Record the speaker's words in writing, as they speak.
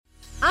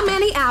I'm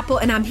Annie Apple,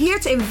 and I'm here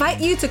to invite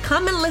you to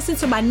come and listen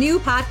to my new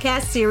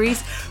podcast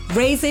series,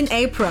 Raising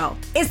a Pro.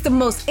 It's the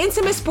most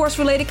intimate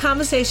sports-related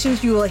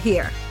conversations you will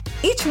hear.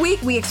 Each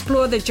week, we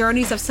explore the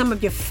journeys of some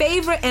of your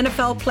favorite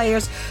NFL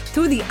players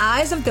through the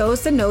eyes of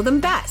those that know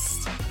them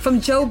best. From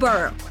Joe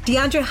Burrow,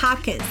 DeAndre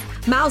Hopkins,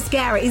 Myles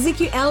Garrett,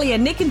 Ezekiel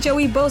Elliott, Nick and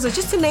Joey Bosa,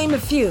 just to name a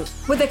few.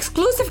 With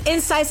exclusive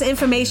insights and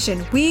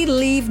information, we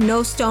leave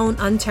no stone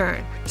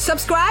unturned.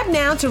 Subscribe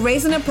now to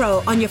Raising a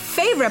Pro on your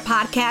favorite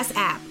podcast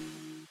app.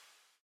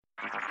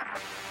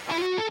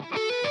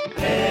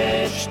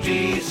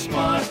 HT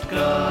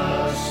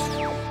Smartcast.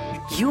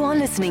 You are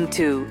listening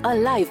to a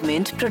Live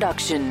Mint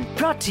production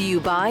brought to you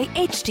by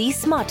HT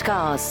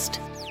Smartcast.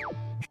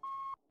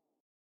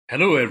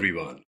 Hello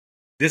everyone.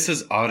 This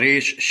is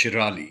Aresh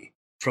Shirali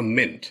from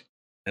Mint,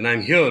 and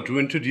I'm here to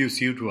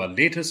introduce you to our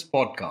latest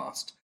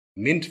podcast,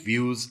 Mint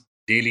Views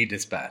Daily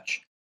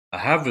Dispatch. I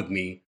have with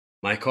me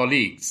my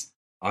colleagues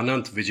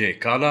Anant Vijay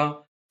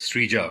Kala,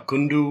 Srija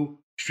Kundu,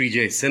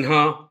 Srijay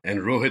Sinha, and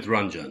Rohit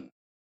Ranjan.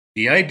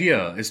 The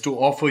idea is to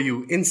offer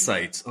you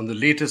insights on the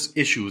latest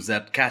issues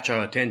that catch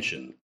our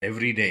attention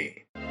every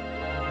day.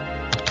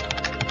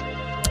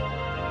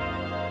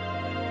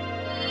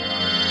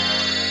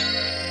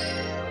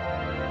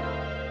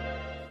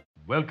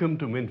 Welcome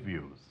to Mint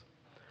Views.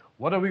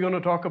 What are we going to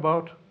talk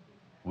about?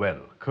 Well,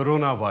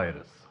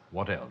 coronavirus.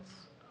 What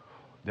else?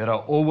 There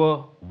are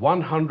over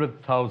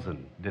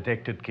 100,000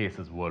 detected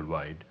cases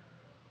worldwide.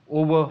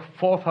 Over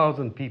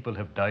 4,000 people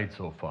have died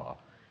so far,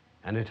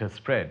 and it has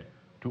spread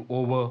to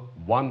over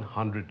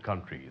 100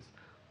 countries.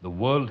 The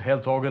World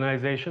Health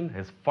Organization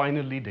has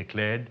finally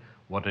declared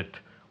what it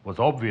was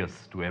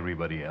obvious to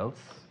everybody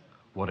else,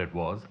 what it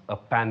was, a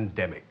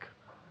pandemic.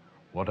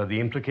 What are the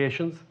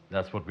implications?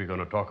 That's what we're going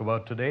to talk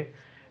about today,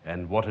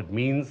 and what it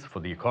means for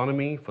the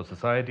economy, for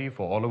society,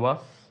 for all of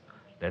us.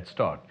 Let's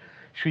start.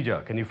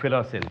 Shrija, can you fill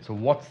us in? So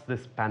what's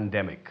this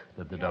pandemic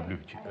that the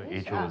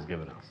WHO has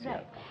given us?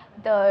 Right.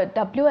 The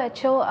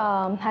WHO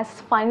has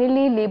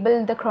finally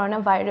labeled the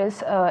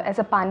coronavirus as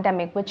a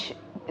pandemic, which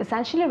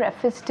essentially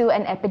refers to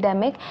an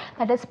epidemic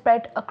that has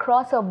spread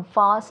across a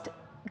vast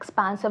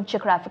expanse of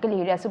geographical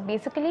area. So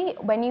basically,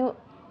 when you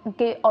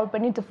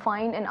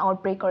define an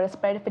outbreak or a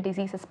spread of a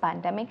disease as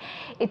pandemic,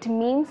 it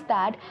means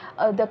that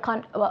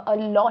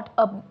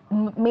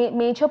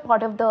major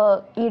part of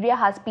the area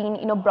has been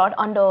brought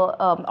under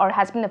or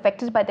has been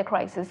affected by the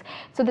crisis.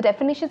 So the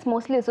definition is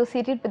mostly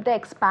associated with the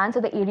expanse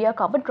of the area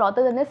covered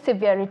rather than the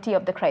severity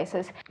of the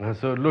crisis.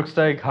 So it looks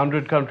like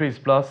 100 countries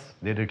plus,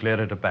 they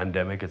declare it a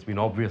pandemic. It's been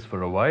obvious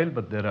for a while,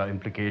 but there are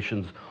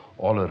implications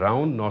all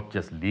around, not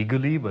just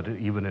legally, but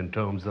even in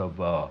terms of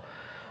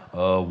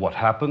what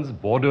happens.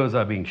 Borders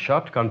are being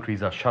shut,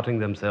 countries are shutting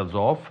themselves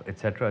off,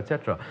 etc.,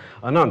 etc.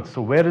 Anant,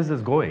 so where is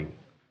this going?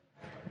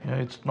 Yeah,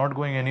 it's not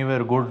going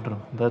anywhere good,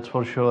 that's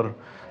for sure.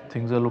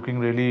 Things are looking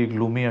really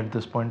gloomy at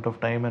this point of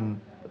time, and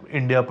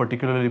India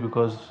particularly,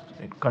 because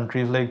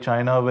countries like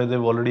China, where they've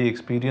already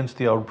experienced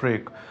the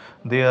outbreak,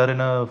 they are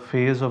in a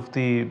phase of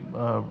where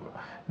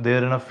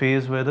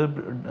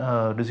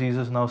the disease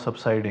is now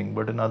subsiding,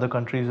 but in other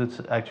countries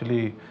it's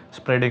actually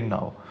spreading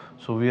now.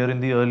 So we are in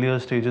the earlier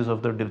stages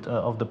of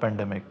the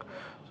pandemic.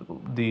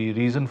 So the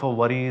reason for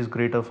worry is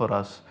greater for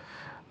us.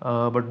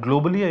 But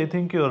globally, I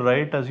think you're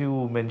right, as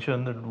you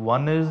mentioned, that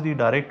one is the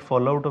direct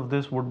fallout of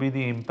this would be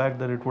the impact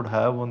that it would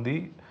have on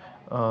the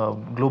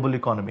global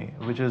economy,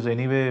 which is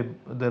anyway,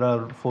 there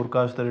are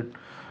forecasts that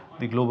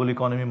the global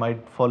economy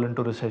might fall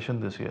into recession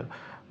this year.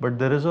 But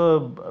there is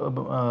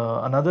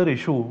another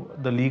issue,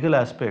 the legal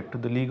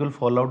aspect, the legal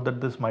fallout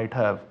that this might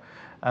have,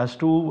 as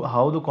to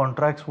how the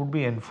contracts would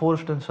be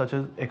enforced in such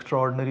an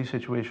extraordinary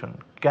situation.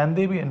 Can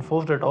they be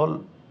enforced at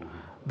all?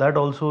 That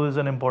also is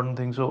an important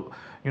thing. So,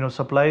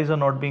 supplies are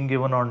not being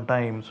given on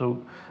time.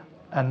 So,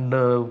 and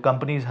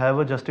companies have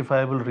a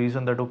justifiable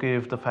reason that, okay,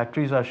 if the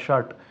factories are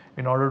shut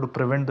in order to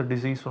prevent the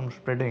disease from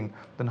spreading,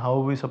 then how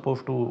are we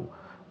supposed to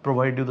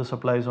provide you the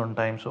supplies on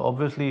time? So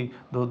obviously,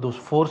 those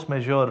force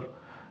majeure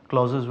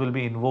clauses will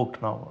be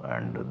invoked now,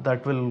 and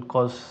that will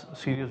cause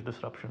serious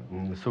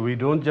disruption. So we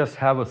don't just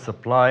have a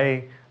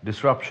supply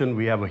disruption,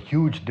 we have a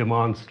huge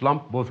demand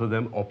slump, both of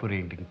them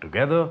operating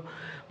together,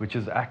 which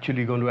is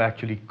actually going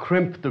to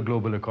crimp the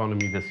global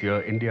economy this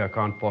year. India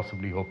can't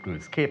possibly hope to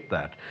escape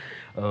that.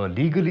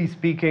 Legally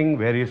speaking,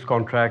 various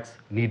contracts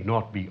need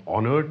not be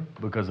honored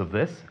because of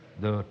this.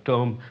 The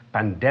term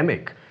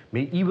pandemic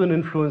may even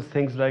influence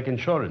things like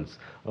insurance.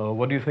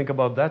 What do you think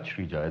about that,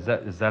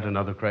 Shrija? Is that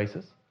another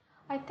crisis?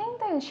 I think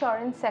the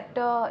insurance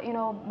sector,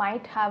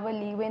 might have a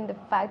leeway in the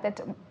fact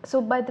that,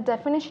 so by the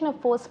definition of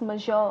force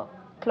majeure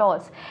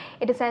clause,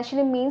 it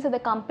essentially means that the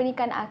company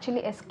can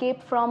actually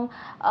escape from,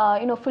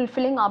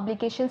 fulfilling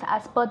obligations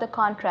as per the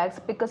contracts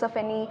because of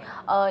any,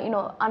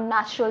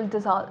 unnatural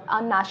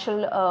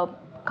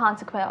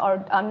consequence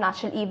or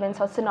natural events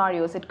or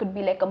scenarios. It could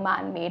be like a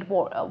man-made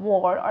war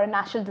or a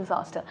natural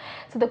disaster.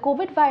 So the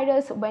COVID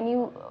virus, when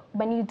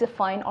you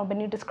define or when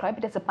you describe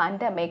it as a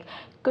pandemic,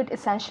 could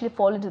essentially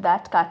fall into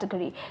that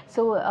category.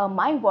 So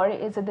my worry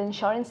is that the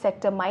insurance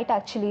sector might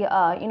actually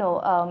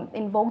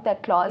invoke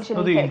that clause.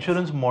 So the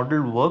insurance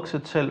model works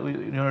itself.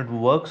 It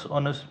works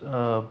on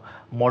a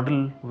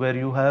model where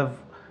you have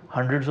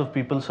hundreds of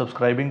people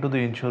subscribing to the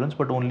insurance,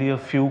 but only a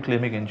few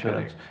claiming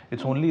insurance. Correct.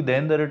 It's only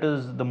then that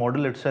the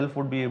model itself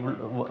would be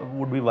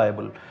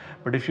viable.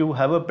 But if you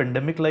have a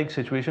pandemic-like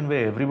situation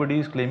where everybody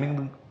is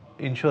claiming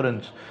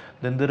insurance,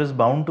 then there is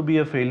bound to be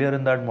a failure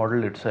in that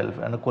model itself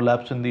and a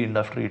collapse in the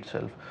industry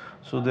itself.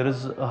 So there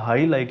is a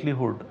high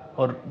likelihood,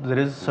 or there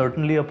is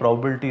certainly a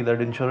probability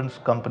that insurance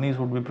companies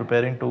would be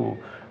preparing to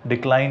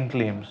decline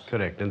claims.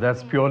 Correct, and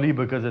that's purely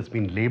because it's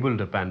been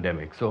labeled a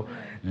pandemic. So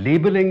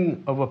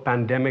labeling of a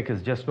pandemic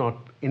is just not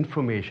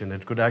information.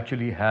 It could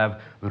actually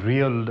have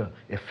real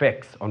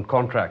effects on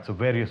contracts of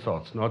various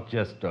sorts, not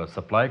just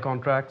supply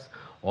contracts,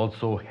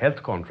 also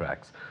health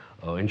contracts,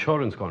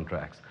 insurance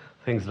contracts,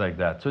 things like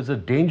that. So it's a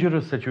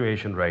dangerous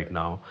situation right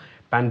now.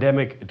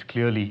 Pandemic, it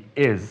clearly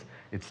is.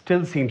 It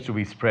still seems to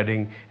be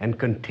spreading, and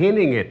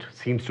containing it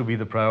seems to be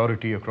the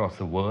priority across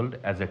the world,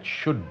 as it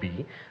should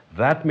be.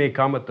 That may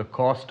come at the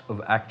cost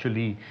of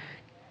actually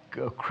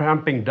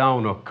cramping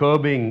down or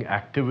curbing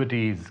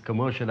activities,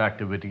 commercial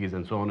activities,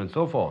 and so on and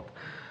so forth.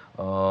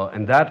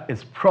 And that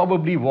is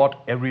probably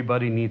what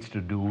everybody needs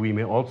to do. We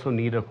may also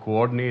need a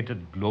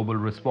coordinated global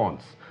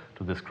response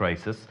to this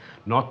crisis,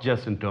 not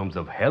just in terms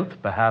of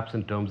health, perhaps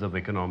in terms of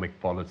economic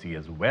policy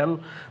as well.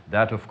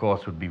 That, of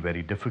course, would be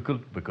very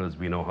difficult because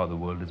we know how the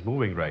world is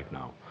moving right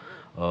now.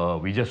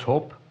 We just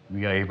hope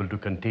we are able to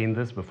contain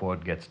this before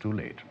it gets too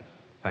late.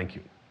 Thank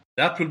you.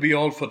 That will be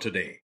all for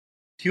today.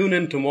 Tune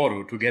in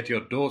tomorrow to get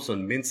your dose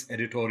on Mint's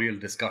editorial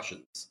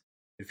discussions.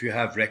 If you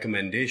have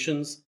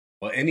recommendations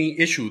or any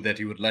issue that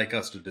you would like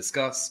us to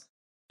discuss,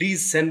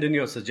 please send in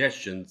your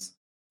suggestions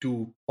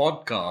to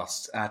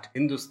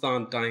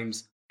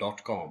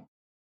podcasts@hindustantimes.com.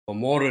 For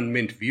more on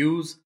Mint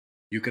views,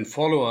 you can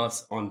follow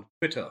us on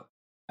Twitter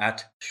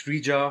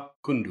 @Shrija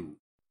Kundu.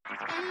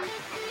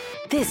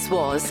 This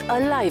was a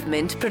Live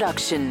Mint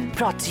production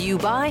brought to you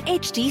by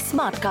HT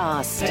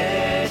Smartcast.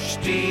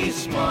 HT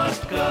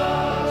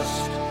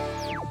Smartcast.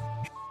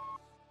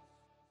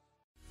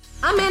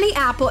 I'm Annie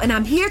Apple, and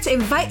I'm here to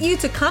invite you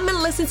to come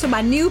and listen to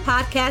my new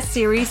podcast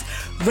series,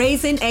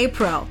 Raising a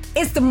Pro.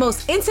 It's the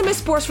most intimate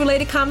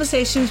sports-related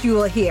conversations you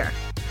will hear.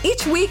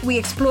 Each week, we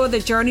explore the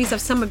journeys of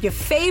some of your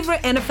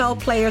favorite NFL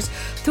players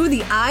through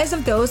the eyes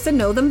of those that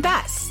know them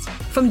best.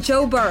 From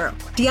Joe Burrow,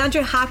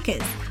 DeAndre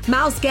Hopkins,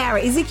 Myles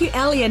Garrett, Ezekiel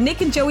Elliott,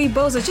 Nick and Joey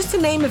Bosa, just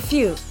to name a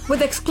few.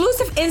 With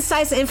exclusive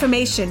insights and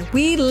information,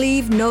 we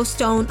leave no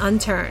stone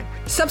unturned.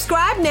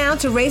 Subscribe now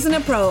to Raising a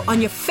Pro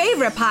on your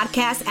favorite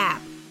podcast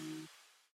app.